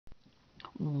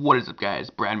What is up, guys?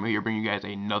 Brad here, bringing you guys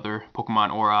another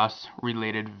Pokemon Oros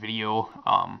related video.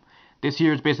 This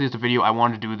here is basically just a video. I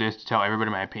wanted to do this to tell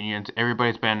everybody my opinions.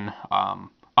 Everybody's been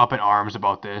up in arms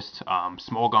about this.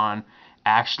 Smogon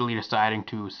actually deciding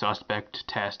to suspect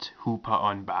test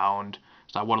Hoopa Unbound.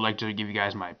 So I would like to give you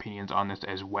guys my opinions on this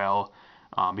as well.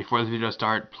 Before this video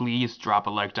starts, please drop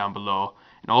a like down below.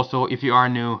 And also, if you are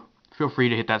new, feel free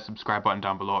to hit that subscribe button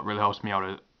down below. It really helps me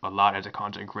out a lot as a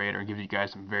content creator and gives you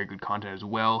guys some very good content as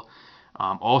well.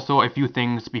 Also, a few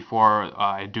things before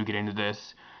I do get into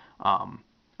this.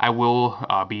 I will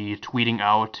be tweeting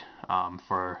out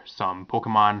for some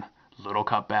Pokemon Little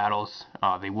Cup battles.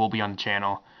 They will be on the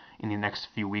channel in the next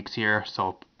few weeks here,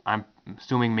 so I'm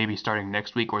assuming maybe starting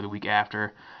next week or the week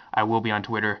after, I will be on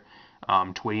Twitter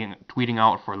tweeting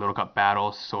out for Little Cup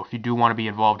battles. So if you do want to be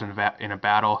involved in a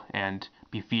battle and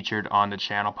be featured on the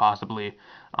channel possibly,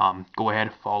 go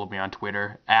ahead, follow me on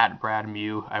Twitter at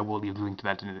BradMew. I will leave the link to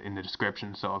that in the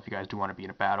description. So if you guys do want to be in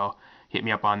a battle, hit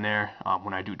me up on there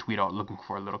when I do tweet out looking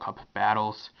for Little Cup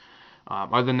battles.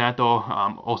 Other than that, though,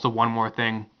 also one more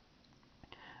thing.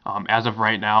 As of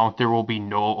right now, there will be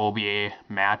no OBA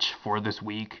match for this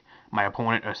week. My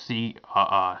opponent, Sneaky,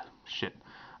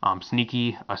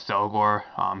 a Selgor,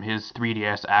 his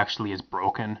 3DS actually is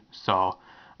broken, so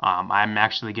I'm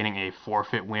actually getting a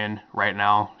forfeit win right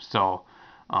now. So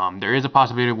there is a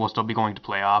possibility we'll still be going to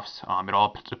playoffs. It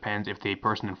all depends if the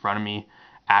person in front of me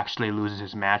actually loses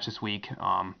his match this week.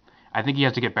 I think he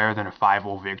has to get better than a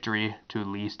 5-0 victory to at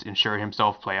least ensure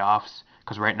himself playoffs,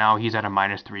 because right now he's at a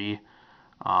 -3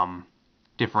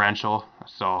 differential.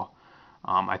 So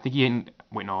I think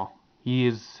he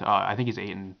is. I think he's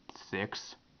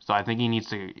 8-6. So I think he needs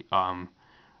to. I'm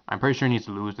pretty sure he needs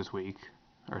to lose this week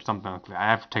or something like that. I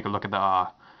have to take a look at the.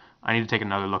 I need to take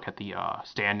another look at the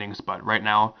standings. But right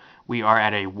now we are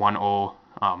at a 1-0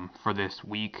 for this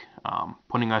week,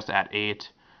 putting us at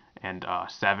 8 and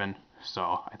 7.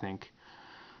 So I think.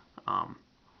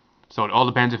 So it all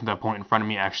depends if the opponent in front of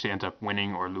me actually ends up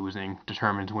winning or losing.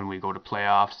 Determines when we go to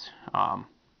playoffs. Other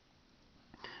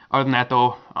than that,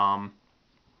 though,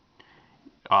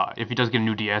 if he does get a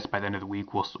new DS by the end of the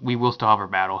week, we will still have our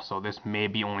battle. So this may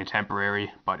be only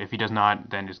temporary, but if he does not,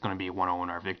 then it's going to be a 1-0 in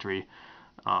our victory,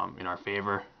 in our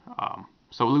favor.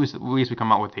 So at least we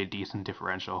come out with a decent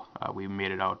differential. We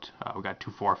made it out. We got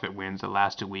 2 forfeit wins the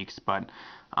last 2 weeks, but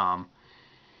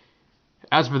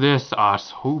as for this,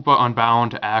 Hoopa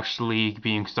Unbound actually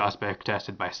being suspect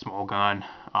tested by Smogon.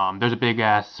 There's a big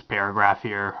ass paragraph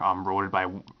here, wrote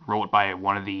by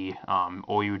one of the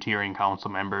OU Tiering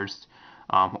Council members.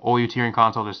 OU Tiering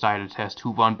Council decided to test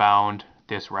Hoopa Unbound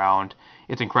this round.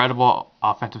 Its incredible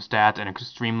offensive stats and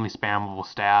extremely spammable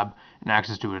stab, and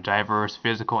access to a diverse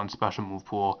physical and special move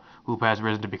pool. Hoopa has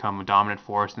risen to become a dominant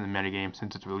force in the metagame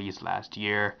since its release last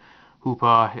year.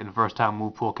 Hoopa, in the versatile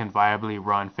move pool, can viably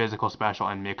run physical, special,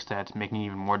 and mixed sets, making it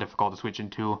even more difficult to switch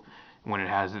into when it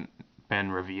hasn't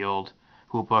been revealed.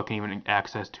 Hoopa can even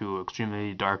access to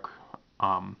extremely dark,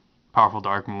 powerful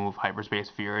dark move, Hyperspace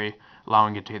Fury,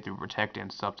 allowing it to hit through Protect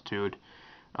and Substitute.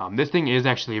 This thing is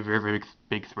actually a very, very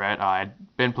big threat. I've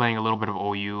been playing a little bit of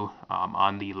OU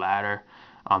on the ladder.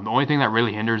 The only thing that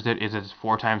really hinders it is its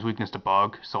 4 times weakness to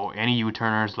bug. So any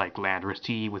U-turners like Landorus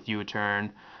T with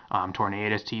U-turn,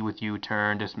 Tornadus T with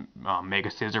U-turn, just Mega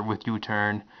Scissor with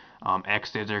U-turn,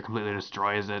 X Scissor completely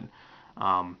destroys it.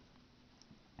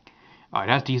 It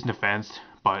has decent defense,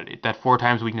 but that 4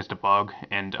 times weakness to bug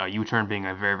and U-turn being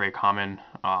a very, very common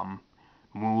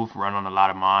move run on a lot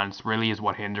of mons really is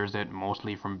what hinders it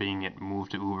mostly from being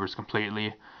moved to Ubers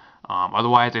completely.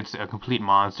 Otherwise, it's a complete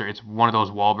monster. It's one of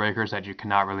those wall breakers that you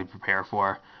cannot really prepare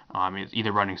for. It's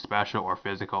either running special or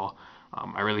physical.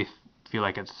 I really feel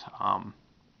like it's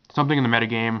something in the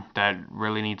metagame that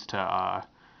really needs to.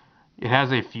 It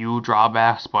has a few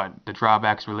drawbacks, but the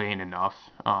drawbacks really ain't enough.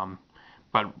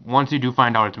 But once you do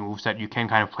find out its moveset, you can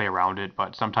kind of play around it,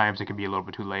 but sometimes it can be a little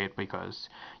bit too late because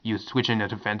you switch into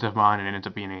defensive mon and it ends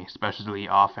up being a especially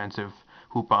offensive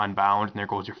Hoopa Unbound, and there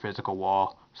goes your physical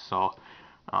wall. So,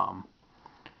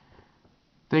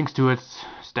 thanks to its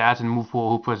stats and move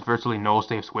pool, Hoopa has virtually no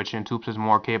safe switch-ins. Hoopa is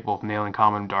more capable of nailing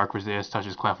common dark resists, such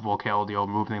as Clefable, Keldeo,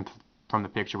 removing them from the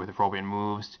picture with appropriate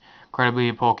moves.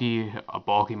 Incredibly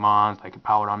bulky mons like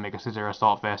Powdon, Mega Scissor,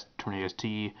 Assault Vest, Tornadus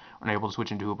T, unable to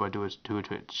switch into Hoopa due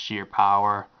to its sheer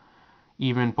power.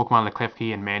 Even Pokemon like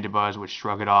Klefki and Mandibuzz, which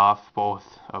shrug it off,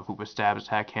 both of Hoopa's stab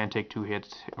attack, can take 2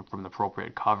 hits from the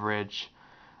appropriate coverage.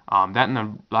 That and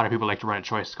a lot of people like to run a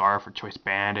Choice Scarf or Choice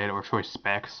Bandit or Choice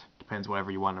Specs. Depends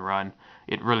whatever you want to run.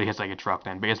 It really hits like a truck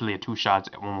then. Basically, a 2-shots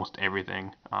almost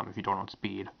everything if you don't know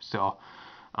speed. So,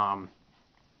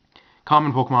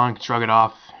 common Pokemon can shrug it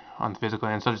off. on the physical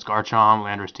end, such as Garchomp,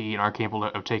 Landorus T, and are capable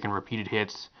of taking repeated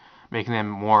hits, making them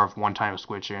more of one-time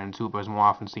switch-ins. Hoopa is more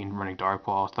often seen running Dark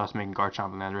Pulse, thus making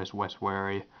Garchomp and Landorus less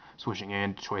wary, switching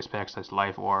in to choice specs such as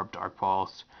Life Orb, Dark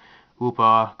Pulse.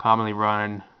 Hoopa, commonly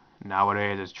run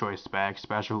nowadays as choice spec,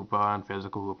 special Hoopa and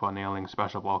physical Hoopa, nailing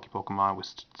special bulky Pokemon with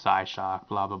Psy Shock,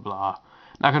 blah blah blah.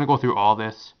 Not going to go through all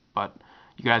this, but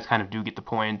you guys kind of do get the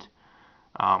point.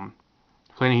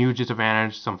 Playing a huge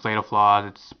disadvantage, some fatal flaws,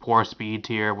 its poor speed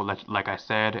tier, like I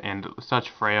said, and such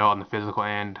frail on the physical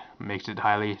end makes it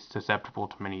highly susceptible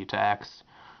to many attacks.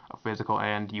 A physical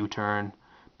end, U-turn,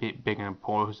 big and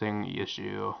imposing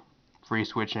issue. Free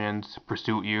switch-ins,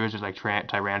 pursuit users like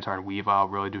Tyranitar and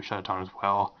Weavile really do shut it down as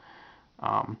well.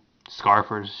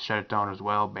 Scarfers shut it down as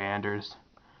well, Banders.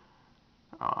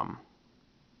 A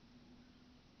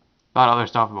lot of other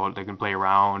stuff about it. They can play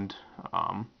around.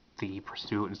 The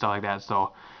pursuit and stuff like that.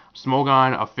 So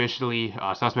Smogon officially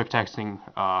suspect texting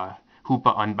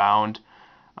Hoopa Unbound.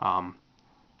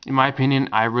 In my opinion,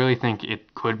 I really think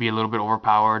it could be a little bit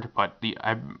overpowered, but the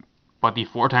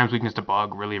 4x weakness to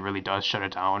bug really does shut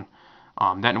it down.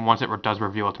 Then once it does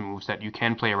reveal its moveset, you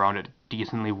can play around it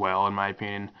decently well, in my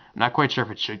opinion. I'm not quite sure if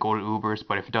it should go to Ubers,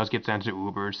 but if it does get sent to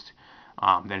Ubers,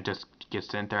 then it just gets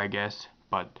sent there, I guess.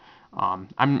 But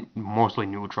I'm mostly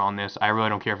neutral on this. I really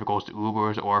don't care if it goes to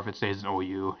Ubers or if it stays in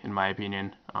OU, in my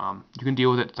opinion. You can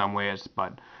deal with it some ways,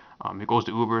 but if it goes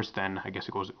to Ubers, then I guess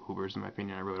it goes to Ubers, in my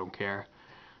opinion. I really don't care.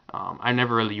 I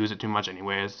never really use it too much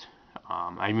anyways.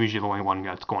 I'm usually the only one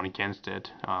that's going against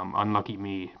it. Unlucky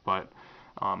me, but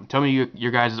tell me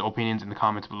your guys' opinions in the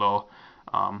comments below.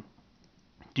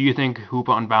 Do you think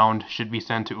Hoopa Unbound should be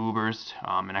sent to Ubers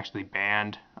and actually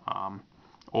banned?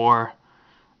 Or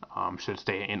should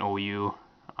stay in OU.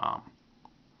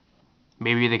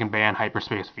 Maybe they can ban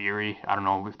Hyperspace Fury. I don't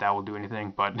know if that will do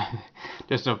anything, but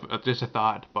just a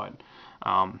thought. But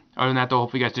other than that, though,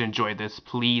 hopefully you guys did enjoy this.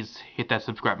 Please hit that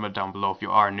subscribe button down below if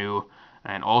you are new,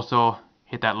 and also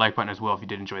hit that like button as well if you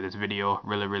did enjoy this video.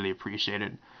 Really appreciate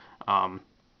it.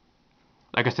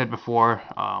 Like I said before,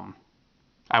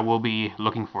 I will be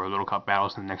looking for Little Cup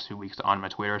battles in the next few weeks on my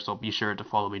Twitter, so be sure to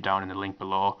follow me down in the link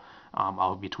below.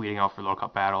 I'll be tweeting out for Little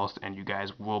Cup battles, and you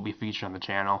guys will be featured on the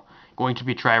channel. Going to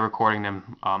be recording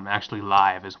them actually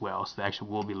live as well, so they actually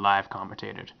will be live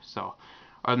commentated. So,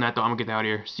 other than that, though, I'm going to get out of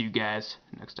here. See you guys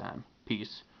next time.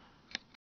 Peace.